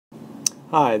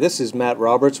Hi, this is Matt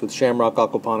Roberts with Shamrock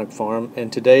Aquaponic Farm,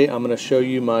 and today I'm going to show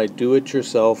you my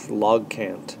do-it-yourself log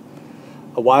cant.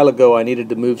 A while ago I needed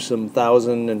to move some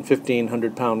 1,000 and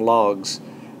 1,500 pound logs,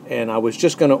 and I was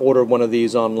just going to order one of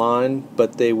these online,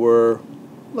 but they were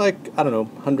like, I don't know,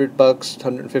 $100,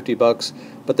 $150,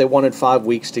 but they wanted 5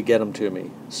 weeks to get them to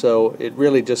me. So it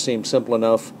really just seemed simple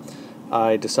enough.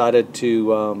 I decided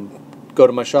to go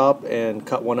to my shop and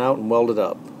cut one out and weld it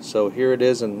up. So here it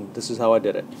is, and this is how I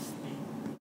did it.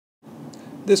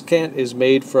 This cant is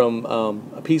made from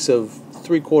a piece of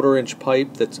 3/4 inch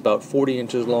pipe that's about 40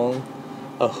 inches long,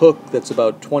 a hook that's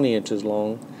about 20 inches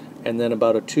long, and then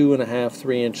about a 2.5,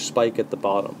 3 inch spike at the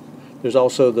bottom. There's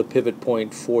also the pivot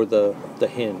point for the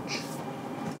hinge.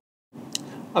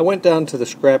 I went down to the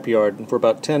scrap yard and for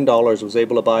about $10 was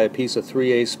able to buy a piece of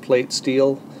 3/8 plate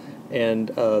steel and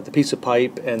the piece of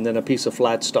pipe and then a piece of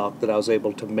flat stock that I was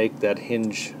able to make that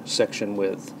hinge section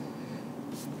with.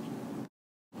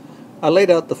 I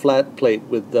laid out the flat plate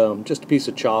with just a piece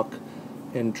of chalk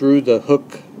and drew the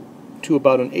hook to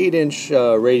about an 8-inch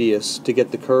radius to get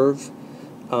the curve.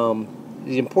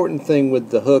 The important thing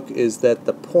with the hook is that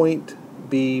the point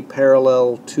be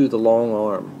parallel to the long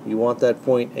arm. You want that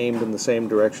point aimed in the same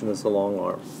direction as the long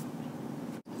arm.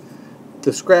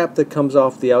 The scrap that comes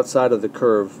off the outside of the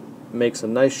curve makes a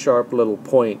nice sharp little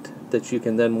point that you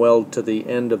can then weld to the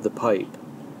end of the pipe.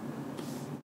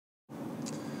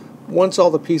 Once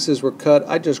all the pieces were cut,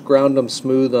 I just ground them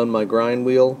smooth on my grind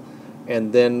wheel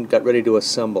and then got ready to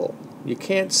assemble. You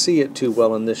can't see it too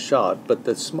well in this shot, but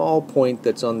the small point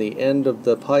that's on the end of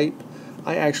the pipe,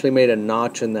 I actually made a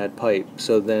notch in that pipe,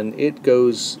 so then it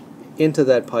goes into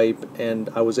that pipe and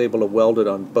I was able to weld it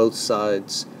on both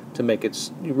sides to make it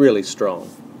really strong.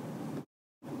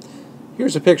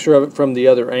 Here's a picture of it from the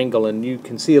other angle, and you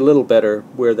can see a little better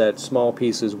where that small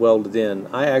piece is welded in.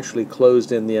 I actually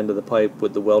closed in the end of the pipe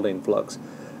with the welding flux,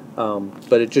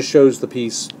 but it just shows the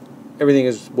piece. Everything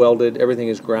is welded, everything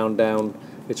is ground down,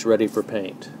 it's ready for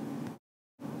paint.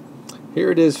 Here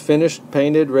it is, finished,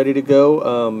 painted, ready to go.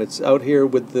 It's out here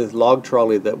with the log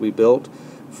trolley that we built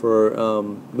for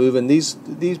moving these.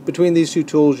 Between these two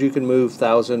tools you can move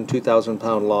 1,000, 2,000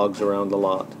 pound logs around the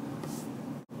lot.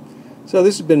 So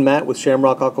this has been Matt with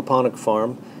Shamrock Aquaponic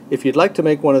Farm. If you'd like to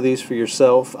make one of these for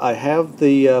yourself, I have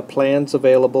the plans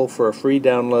available for a free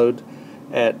download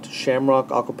at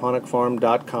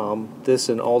shamrockaquaponicfarm.com. This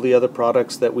and all the other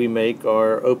products that we make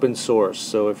are open source,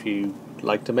 so if you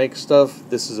like to make stuff,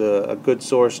 this is a good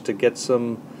source to get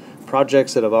some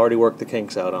projects that I've already worked the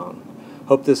kinks out on.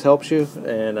 Hope this helps you,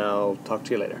 and I'll talk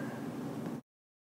to you later.